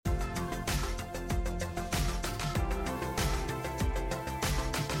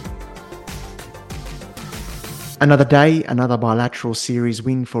Another day, another bilateral series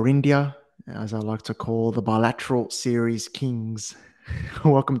win for India, as I like to call the bilateral series kings.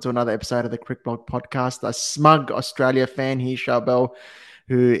 Welcome to another episode of the CricBlog Podcast. A smug Australia fan here, Charbel,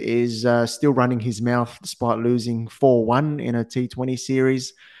 who is still running his mouth despite losing 4-1 in a T20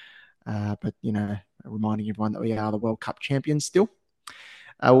 series. But, reminding everyone that we are the World Cup champions still.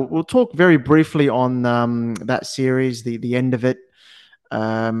 We'll talk very briefly on that series, the end of it,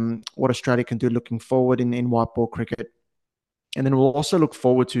 what Australia can do looking forward in white ball cricket. And then we'll also look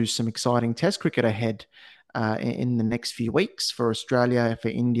forward to some exciting Test cricket ahead in the next few weeks for Australia, for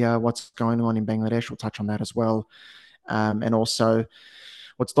India, what's going on in Bangladesh. We'll touch on that as well. And also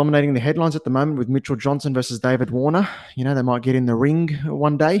what's dominating the headlines at the moment with Mitchell Johnson versus David Warner. You know, they might get in the ring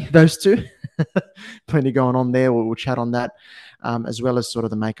one day, those two. Plenty going on there. We'll chat on that, as well as sort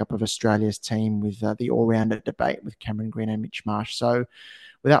of the makeup of Australia's team with the all-rounder debate with Cameron Green and Mitch Marsh. So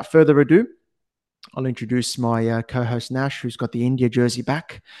without further ado, I'll introduce my co-host Nash, who's got the India jersey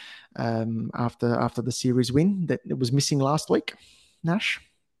back after the series win that it was missing last week. Nash,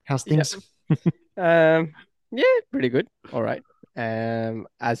 how's things? Yeah, pretty good. All right.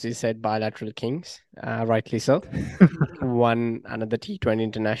 As you said, bilateral kings, rightly so. Won another T20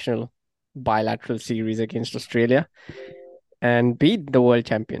 international bilateral series against Australia and beat the world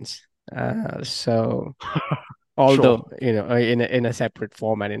champions. So although Sure. in a separate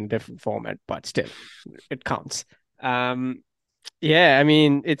format, in a different format, but still it counts. Yeah, I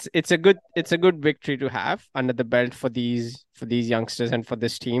mean it's a good victory to have under the belt for these youngsters and for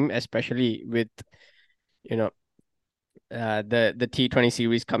this team, especially with you know the T20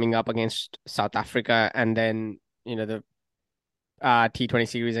 series coming up against South Africa, and then the T20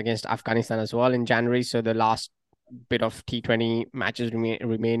 series against Afghanistan as well in January. So the last bit of T20 matches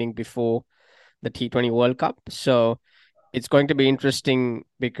remaining before the T20 World Cup. So it's going to be interesting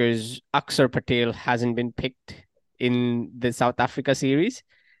because Akshar Patel hasn't been picked in the South Africa series,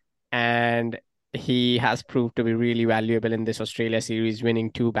 and he has proved to be really valuable in this Australia series,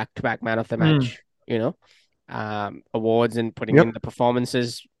 winning 2 back-to-back man of the match, awards and putting in Yep. the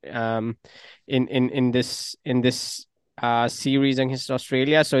performances in this series against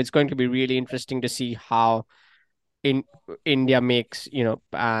Australia. So it's going to be really interesting to see how in India makes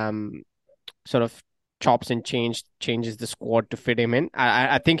sort of chops and changes the squad to fit him in.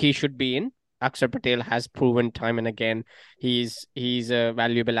 I think he should be in. Akshar Patel has proven time and again he's a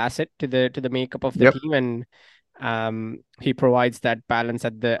valuable asset to the makeup of the Yep. team, and he provides that balance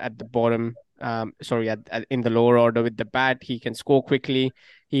at the bottom. In the lower order with the bat, he can score quickly.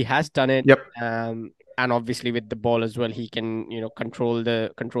 He has done it. Yep. And obviously with the ball as well, he can control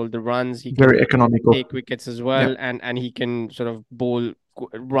the runs. He can Very economical. take wickets as well, Yep. and he can sort of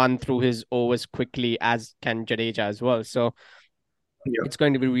run through his overs quickly, as can Jadeja as well. So Yep. it's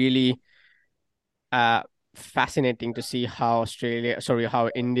going to be really uh fascinating to see how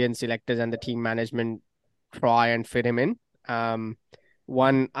Indian selectors and the team management try and fit him in.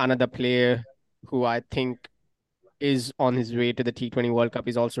 One another player who I think is on his way to the T20 World Cup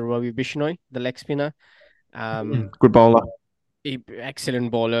is also Ravi Bishnoi, the leg spinner. Good bowler. Excellent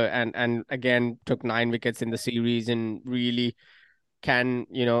bowler, and again took 9 wickets in the series and really can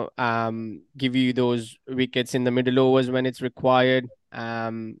give you those wickets in the middle overs when it's required.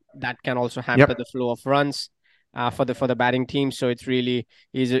 That can also hamper Yep. the flow of runs for the batting team. So it's really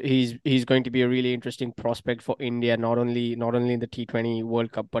he's going to be a really interesting prospect for India, not only in the T20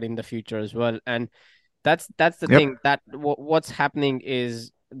 World Cup but in the future as well. And that's the Yep. thing that what's happening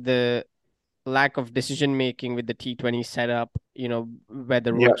is the lack of decision making with the T20 setup.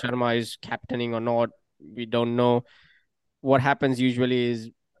 Whether Rohit Yep. Sharma is captaining or not, we don't know. What happens usually is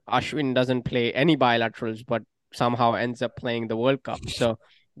Ashwin doesn't play any bilaterals, but somehow ends up playing the World Cup. So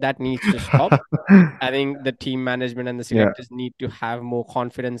that needs to stop. I think the team management and the Yeah. selectors need to have more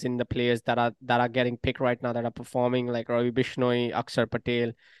confidence in the players that are getting picked right now, that are performing, like Ravi Bishnoi, Akshar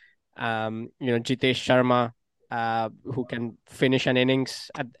Patel, Jitesh Sharma, who can finish an innings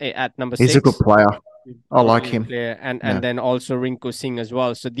at number He's a good six. player. I like Brilliant him. player, and Yeah. and then also Rinku Singh as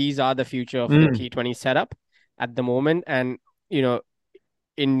well. So these are the future of the Mm. T20 setup at the moment, and you know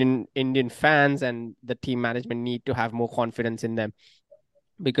Indian fans and the team management need to have more confidence in them,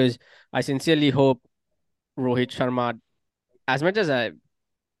 because I sincerely hope Rohit Sharma, as much as I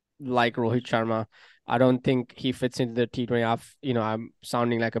like Rohit Sharma, I don't think he fits into the T20. I'm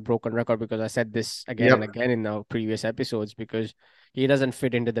sounding like a broken record because I said this again and Yep. again in our previous episodes, because he doesn't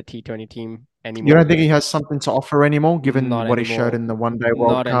fit into the T20 team You anymore. don't think he has something to offer anymore, given Not what he showed anymore. in the One Day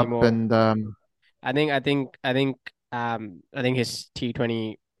World Not Cup anymore. and I think his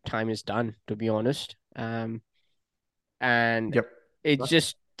T20 time is done, to be honest. And yep. it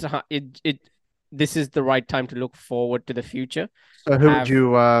just it this is the right time to look forward to the future. So Have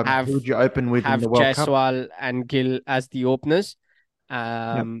who have would you open with in have the World Cup? Jaiswal and Gill as the openers.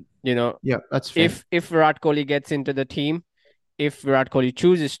 Yep. You know, Yep, that's fair. if Virat Kohli gets into the team, if Virat Kohli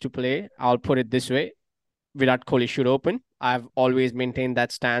chooses to play, I'll put it this way: Virat Kohli should open. I've always maintained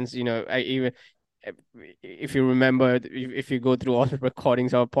that stance. Even if you remember, if you go through all the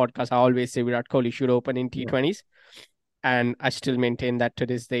recordings of podcasts, I always say Virat Kohli should open in Yeah. T20s. And I still maintain that to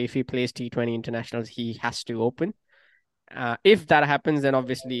this day. If he plays T20 internationals, he has to open. If that happens, then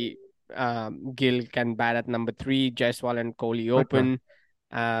obviously Gill can bat at number 3, Jaiswal and Kohli Okay. open.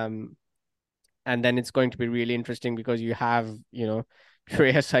 Um, and then it's going to be really interesting because you have,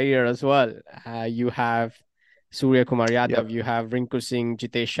 Shreyas Iyer as well. You have Surya Kumar Yep. Yadav, you have Rinku Singh,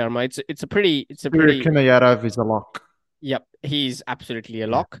 Jitesh Sharma. It's a Surya pretty. Kumar Yadav is a lock. Yep, he's absolutely a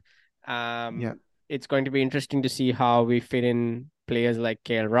Yeah. lock. Yeah. It's going to be interesting to see how we fit in players like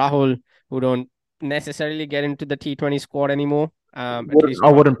KL Rahul, who don't necessarily get into the T20 squad anymore. At least I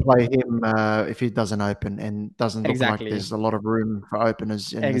not wouldn't play him if he doesn't open and doesn't look like exactly, there's a lot of room for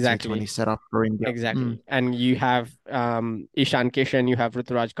openers in the T20 exactly, setup for India. Mm. exactly. And you have Ishan Kishan, you have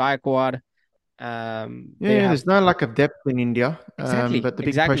Ruturaj Gaikwad. They Yeah, have there's no lack of depth in India. exactly, But the big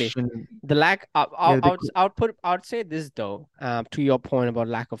exactly. question, The lack. yeah, the big, I would say this though. To your point about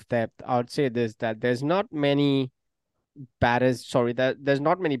lack of depth, I would say this that there's not many batters. Sorry, that there's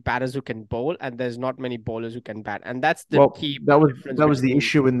not many batters who can bowl, and there's not many bowlers who can bat, and that's the well, key difference that was the between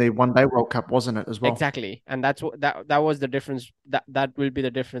issue in the One Day World Cup, wasn't it, as well? exactly, and that's what that was the difference. That will be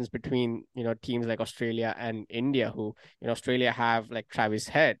the difference between teams like Australia and India, who Australia have like Travis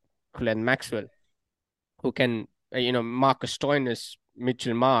Head, Glenn Maxwell, who can Marcus Stoinis,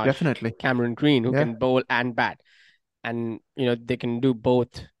 Mitchell Marsh, Definitely. Cameron Green, who Yeah. can bowl and bat, and they can do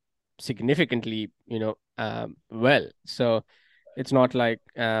both significantly, well. So it's not like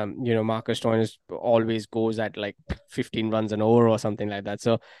Marcus Stoinis always goes at like 15 runs an over or something like that.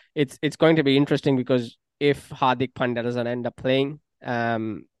 So it's going to be interesting because if Hardik Pandya doesn't end up playing,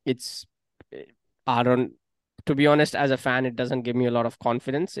 it's I don't to be honest, as a fan, it doesn't give me a lot of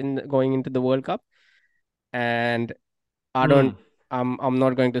confidence in going into the World Cup. And I don't Mm. I'm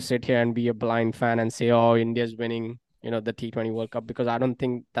not going to sit here and be a blind fan and say, oh, India's winning, the T20 World Cup, because I don't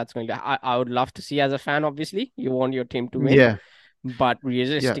think that's going to I would love to see as a fan, obviously. You want your team to win, Yeah. but Yeah.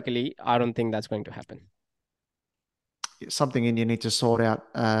 realistically, I don't think that's going to happen. Something India need to sort out.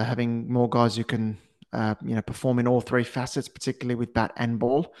 Having more guys who can, perform in all three facets, particularly with bat and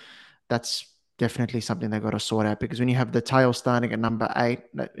ball. That's definitely something they've got to sort out, because when you have the tail starting at number 8,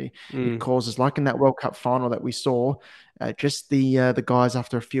 it Mm, causes, like in that World Cup final that we saw, just the guys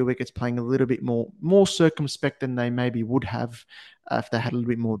after a few wickets playing a little bit more circumspect than they maybe would have if they had a little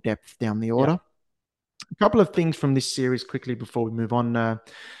bit more depth down the yeah, order. A couple of things from this series quickly before we move on.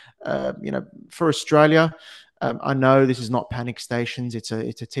 For Australia, I know this is not panic stations. It's a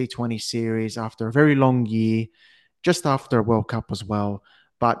T20 series after a very long year, just after a World Cup as well.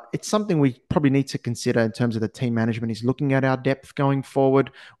 But it's something we probably need to consider in terms of the team management is looking at our depth going forward.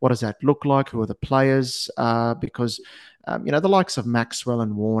 What does that look like? Who are the players? Because the likes of Maxwell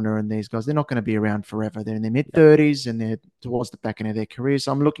and Warner and these guys, they're not going to be around forever. They're in their mid yeah, 30s and they're towards the back end of their careers.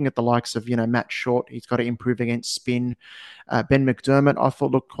 So I'm looking at the likes of, Matt Short. He's got to improve against spin. Ben McDermott, I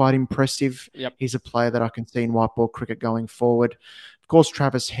thought looked quite impressive. yep, He's a player that I can see in white ball cricket going forward. Of course,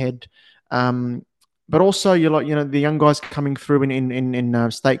 Travis Head. But also, the young guys coming through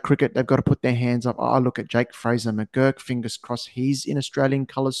in state cricket, they've got to put their hands up. I look at Jake Fraser McGurk. Fingers crossed he's in Australian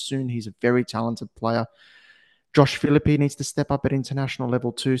colours soon. He's a very talented player. Josh Philippe needs to step up at international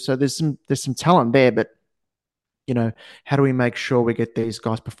level too. So there's some talent there, but how do we make sure we get these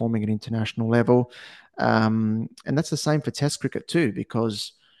guys performing at international level? And that's the same for Test cricket too,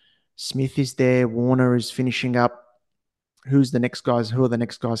 because Smith is there, Warner is finishing up. Who are the next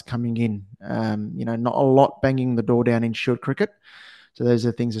guys coming in? Not a lot banging the door down in Shield cricket. So those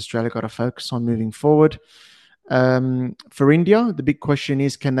are things Australia got to focus on moving forward. For India, the big question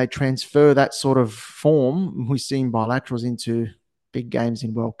is, can they transfer that sort of form we see in bilaterals into big games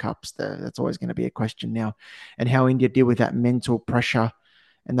in World Cups? That's always going to be a question now. And how India deal with that mental pressure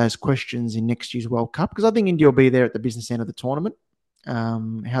and those questions in next year's World Cup. Because I think India will be there at the business end of the tournament.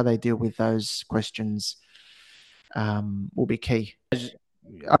 How they deal with those questions will be key.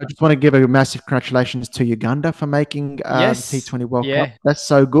 I just want to give a massive congratulations to Uganda for making the yes, T20 World Cup. yeah, That's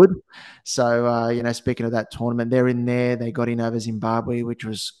so good. So, speaking of that tournament, they're in there. They got in over Zimbabwe, which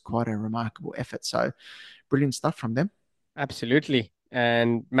was quite a remarkable effort. So, brilliant stuff from them. absolutely.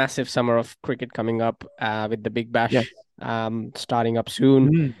 And massive summer of cricket coming up with the Big Yeah. Bash starting up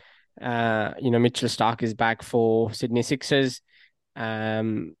soon. Mm. Mitchell Stark is back for Sydney Sixers.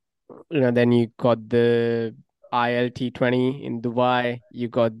 Um, Then you got the ILT20 in Dubai. You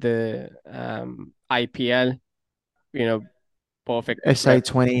got the IPL. Perfect prep.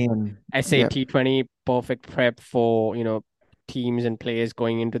 SA20 and yep. SAT20, perfect prep for teams and players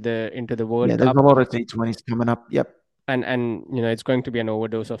going into the Yeah, World there's Cup. a lot of T20s coming up. Yep. And it's going to be an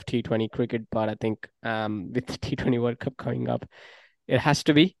overdose of T20 cricket, but I think with the T20 World Cup coming up, it has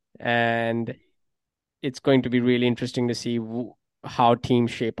to be. And it's going to be really interesting to see how teams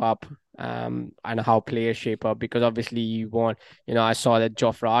shape up, and how players shape up, because obviously I saw that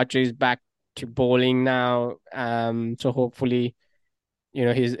Jofra Archer is back to bowling now. So hopefully,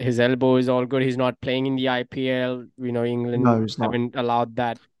 his elbow is all good. He's not playing in the IPL. England No, it's not. haven't allowed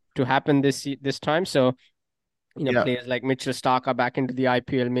that to happen this time. So, Yeah. players like Mitchell Stark are back into the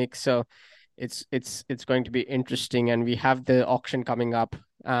IPL mix. So it's going to be interesting, and we have the auction coming up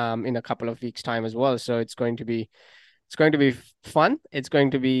in a couple of weeks' time as well. So it's going to be fun. It's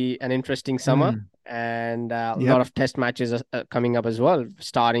going to be an interesting summer, Mm, and a lot yep. of test matches are coming up as well,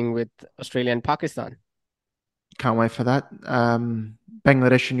 starting with Australia and Pakistan. Can't wait for that.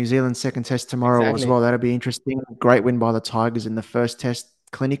 Bangladesh and New Zealand second test tomorrow as Exactly. well. That'll be interesting. Great win by the Tigers in the first test.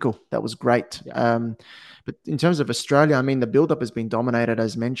 Clinical. That was great. Yeah. But in terms of Australia, I mean, the build-up has been dominated,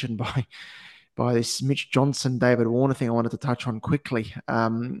 as mentioned, by this Mitch Johnson, David Warner thing I wanted to touch on quickly.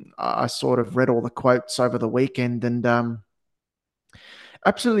 I sort of read all the quotes over the weekend, and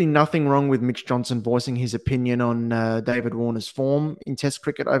absolutely nothing wrong with Mitch Johnson voicing his opinion on David Warner's form in Test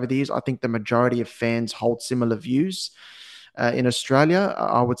cricket over the years. I think the majority of fans hold similar views in Australia,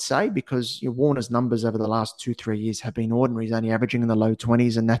 I would say, because Warner's numbers over the last 2-3 years have been ordinary. He's only averaging in the low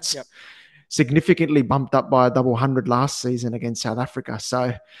 20s, and that's Yep. significantly bumped up by a double hundred last season against South Africa.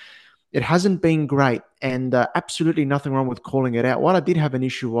 So it hasn't been great, and absolutely nothing wrong with calling it out. What I did have an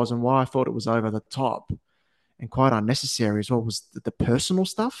issue was, and why I thought it was over the top and quite unnecessary as well, was the personal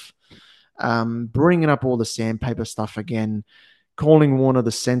stuff. Bringing up all the sandpaper stuff again, calling Warner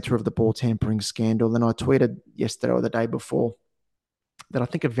the center of the ball tampering scandal. Then I tweeted yesterday or the day before that I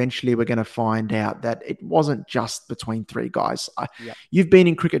think eventually we're going to find out that it wasn't just between three guys. Yep. You've been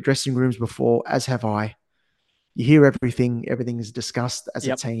in cricket dressing rooms before, as have I. You hear everything. Everything is discussed as a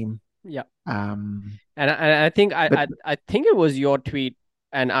Yep. team. Yep. Um, And I think but I think it was your tweet,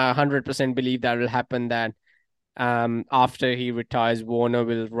 and I 100% believe that will happen. That after he retires, Warner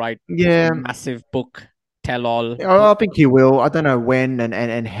will write a yeah, massive book, tell all I book. think he will. I don't know when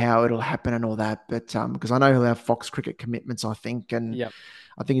and how it'll happen and all that, but because I know he'll have Fox cricket commitments, I think, and Yep.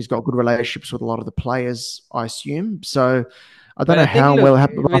 I think he's got good relationships with a lot of the players, I assume. So I don't But know I think, how well look, it'll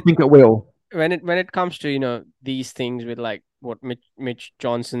happen, but I think it will. when it comes to these things, with like what Mitch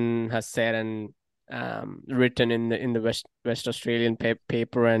Johnson has said and written in the West Australian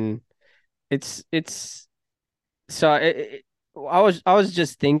paper, and it's so I was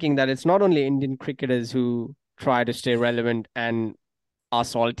just thinking that it's not only Indian cricketers who try to stay relevant and are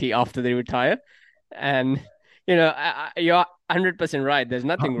salty after they retire, and you're 100% right. There's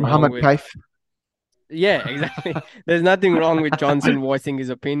nothing wrong Muhammad with, Kaif, yeah, exactly. There's nothing wrong with Johnson voicing his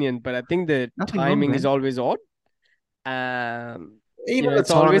opinion, but I think the nothing wrong, timing is man. always odd. Um, Even the it's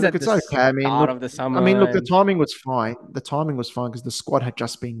timing, always look, at it's the okay. I mean, start look, of the look, summer, the and timing was fine. The timing was fine because the squad had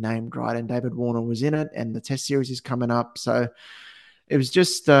just been named, right? And David Warner was in it, and the Test series is coming up. So it was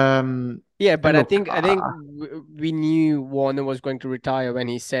just, yeah, but and I look, think I think we knew Warner was going to retire when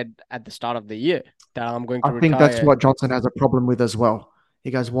he said at the start of the year that I'm going I to think that's retire. what Johnson has a problem with as well. He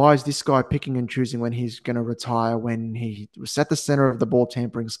goes, why is this guy picking and choosing when he's going to retire when he was at the center of the ball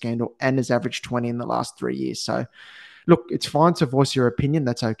tampering scandal and has averaged 20 in the last 3 years? So, look, it's fine to voice your opinion.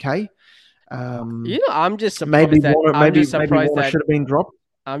 That's okay. I'm just Maybe surprised that Warner, I'm just maybe surprised Warner that should have been dropped.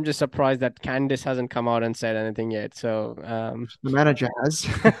 I'm just surprised that Candice hasn't come out and said anything yet. So, The manager has.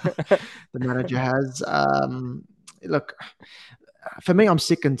 The manager has. Look, for me, I'm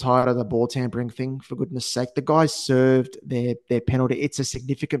sick and tired of the ball tampering thing. For goodness sake, the guys served their penalty. It's a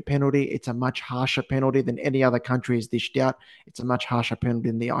significant penalty. It's a much harsher penalty than any other country has dished out. It's a much harsher penalty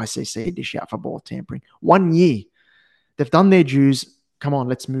than the ICC dish out for ball tampering. 1 year. They've done their dues. Come on,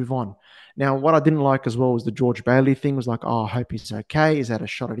 let's move on. Now, what I didn't like as well was the George Bailey thing. Was like, oh, I hope he's okay. Is that a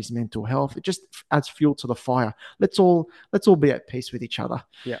shot at his mental health? It just adds fuel to the fire. Let's all be at peace with each other.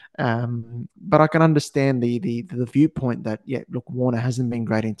 yeah, But I can understand the viewpoint that look, Warner hasn't been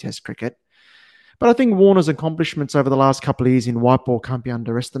great in Test cricket, but I think Warner's accomplishments over the last couple of years in white ball can't be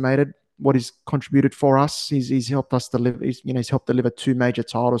underestimated. What he's contributed for us, he's helped us deliver. He's helped deliver two major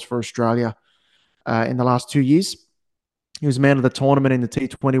titles for Australia in the last 2 years. He was man of the tournament in the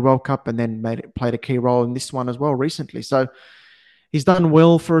T20 World Cup, and then played a key role in this one as well recently. So he's done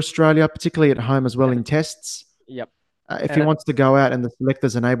well for Australia, particularly at home as well and in tests. yep. If he And wants to go out and the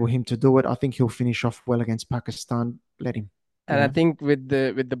selectors enable him to do it, I think he'll finish off well against Pakistan. Let him, you and I know. think with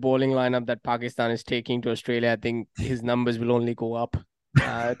the bowling lineup that Pakistan is taking to Australia, I think his numbers will only go up.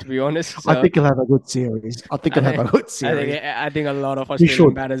 To be honest, I so think he'll have a good series. I think I he'll have think a good series. I think a lot of He Australian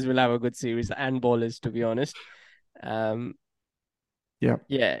should. batters will have a good series and bowlers, to be honest. Um, Yeah.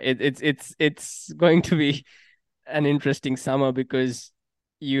 yeah, it's going to be an interesting summer because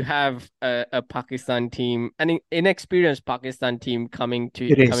you have a Pakistan team, an inexperienced Pakistan team It coming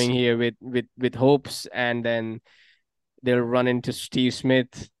is. here with hopes, and then they'll run into Steve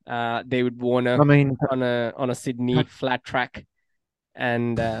Smith, David I Warner mean, on a Sydney flat track,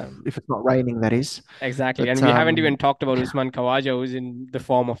 and if it's not raining, that is. exactly. And But we haven't even talked about Usman Khawaja, who's in the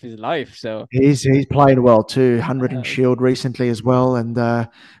form of his life. So he's played well too. 100 in uh, Shield recently as well, and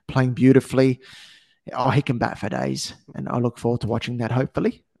playing beautifully. Oh, he can bat for days, and I look forward to watching that.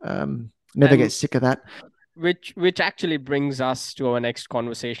 Hopefully, never get and sick of that. which actually brings us to our next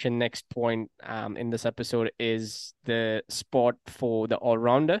conversation, next point in this episode is the spot for the all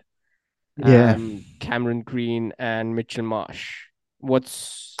rounder, Yeah, Cameron Green and Mitchell Marsh. I think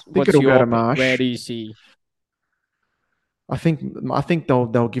What's it'll go your to where Marsh. do you see? I think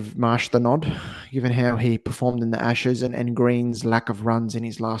they'll give Marsh the nod, given how he performed in the Ashes and Green's lack of runs in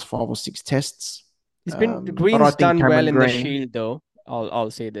his last 5 or 6 tests. He's been But I Green's think done well Cameron in the Green Shield though.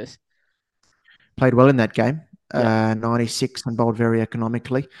 I'll say this. played well in that game. Yep. 96 and bowled very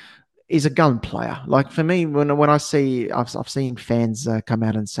economically. He's a gun player. Like for me, when I see, I've seen fans come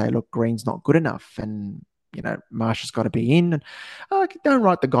out and say, "Look, Green's not good enough," and Marsh has got to be in. And don't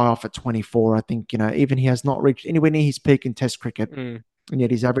write the guy off at 24. I think even he has not reached anywhere near his peak in Test cricket, Mm, and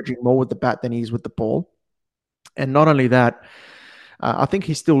yet he's averaging more with the bat than he is with the ball. And not only that, I think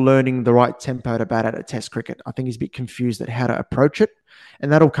he's still learning the right tempo to bat at Test cricket. I think he's a bit confused at how to approach it,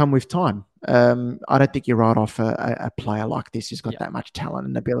 and that'll come with time. I don't think you write off a player like this. He's got yep. that much talent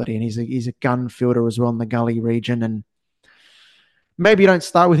and ability, and he's a gun fielder as well in the gully region. And maybe you don't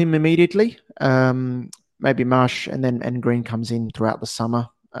start with him immediately. Maybe Marsh and Green comes in throughout the summer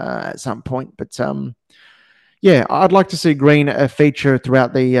at some point. But yeah, I'd like to see Green a feature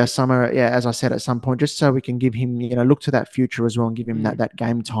throughout the summer. Yeah, as I said, at some point, just so we can give him, look to that future as well and give him Mm. that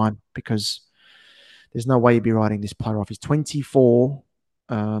game time, because there's no way you'd be writing this player off. He's 24,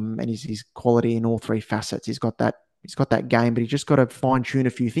 and he's quality in all three facets. He's got that game, but he's just got to fine tune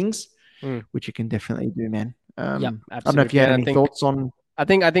a few things, Mm. which you can definitely do, man. Yep, I don't know if you absolutely. had And any thoughts on I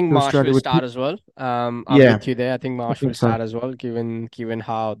think who Marsh Australia will would pick. start as well. I'm Yeah, with you there. I think I Marsh will think so. start as well, given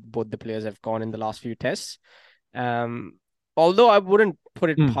how both the players have gone in the last few tests. Um, Although I wouldn't put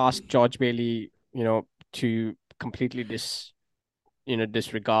it Mm. past George Bailey, to completely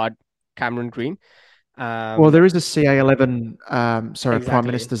disregard Cameron Green. Well, Um, there is a CA 11, Prime exactly.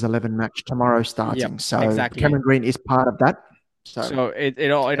 Minister's 11 match tomorrow Yep, starting. So exactly. Cameron Green is part of that. So, So it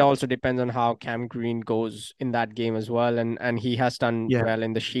yeah. also depends on how Cam Green goes in that game as well, and he has done Yeah. well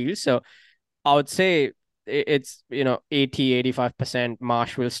in the Shield. So I would say it's 80-85%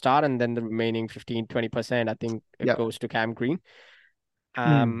 Marsh will start, and then the remaining 15-20% I think it Yeah. goes to Cam Green. Mm.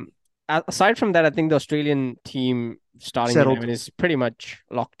 Um, Aside from that, I think the Australian team starting Settled. 11 is pretty much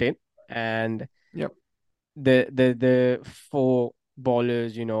locked in, and Yep. the four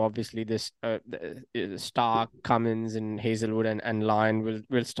bowlers, obviously this Stark, Cummins, and Hazelwood and Lyon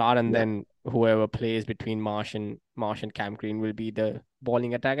will start, and Yeah. then whoever plays between Marsh and Cam Green will be the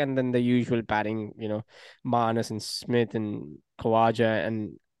bowling attack, and then the usual batting, Marnus and Smith and Khawaja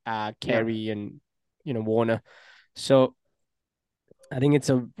and Yeah. Carey and Warner. So I think it's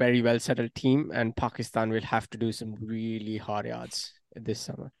a very well settled team, and Pakistan will have to do some really hard yards this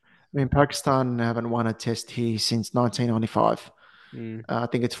summer. I mean, Pakistan haven't won a test here since 1995. Mm. I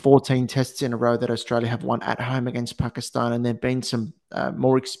think it's 14 tests in a row that Australia have won at home against Pakistan, and there have been some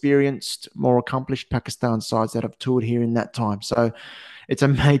more experienced, more accomplished Pakistan sides that have toured here in that time. So it's a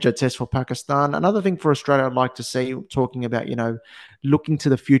major test for Pakistan. Another thing for Australia I'd like to see, talking about, looking to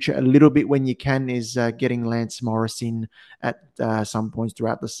the future a little bit when you can, is getting Lance Morris in at some points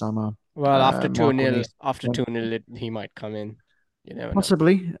throughout the summer. Well, Michael Neese. after 2-0, he might come in. You never know.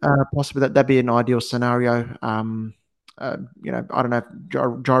 Possibly that'd be an ideal scenario. I don't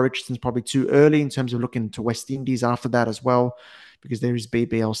know. Jai Richardson's probably too early in terms of looking to West Indies after that as well, because there is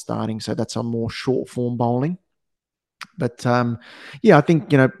BBL starting, so that's a more short form bowling. But yeah, I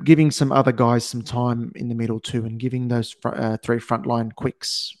think giving some other guys some time in the middle too, and giving those three frontline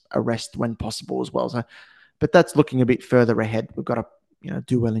quicks a rest when possible as well. So, but that's looking a bit further ahead. We've got to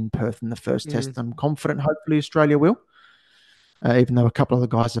do well in Perth in the first Mm. test. I'm confident. Hopefully, Australia will. Even though a couple of the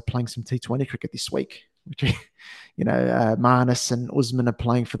guys are playing some T20 cricket this week. which, Marnus and Usman are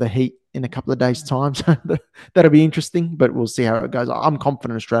playing for the Heat in a couple of days' time. So that'll be interesting, but we'll see how it goes. I'm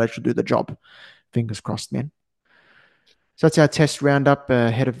confident Australia should do the job. Fingers crossed, man. So that's our test roundup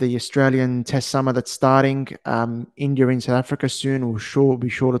ahead of the Australian Test Summer that's starting. India in South Africa soon. We'll be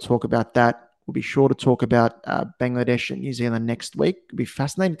sure to talk about that. We'll be sure to talk about Bangladesh and New Zealand next week. It'll be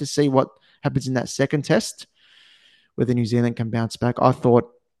fascinating to see what happens in that second test, whether New Zealand can bounce back. I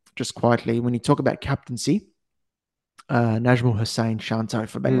thought, just quietly, when you talk about captaincy, Najmul Hussain Shanto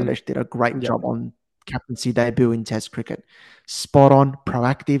for Bangladesh did a great job on captaincy debut in Test cricket. Spot on,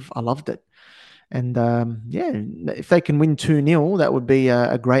 proactive. I loved it. And if they can win 2-0, that would be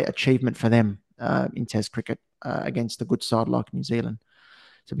a great achievement for them in Test cricket against a good side like New Zealand.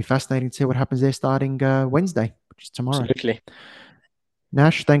 So it'll be fascinating to see what happens there starting Wednesday, which is tomorrow. Absolutely.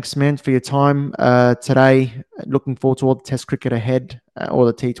 Nash, thanks, man, for your time today. Looking forward to all the Test cricket ahead, all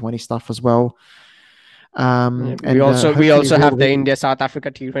the T20 stuff as well. We also have the India-South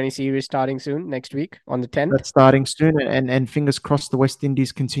Africa T20 series starting soon, next week on the 10th. That's starting soon, and fingers crossed the West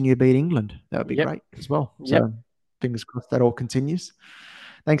Indies continue to beat England. That would be great as well. So fingers crossed that all continues.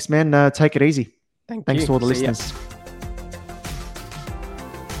 Thanks, man. Take it easy. Thanks to all the listeners.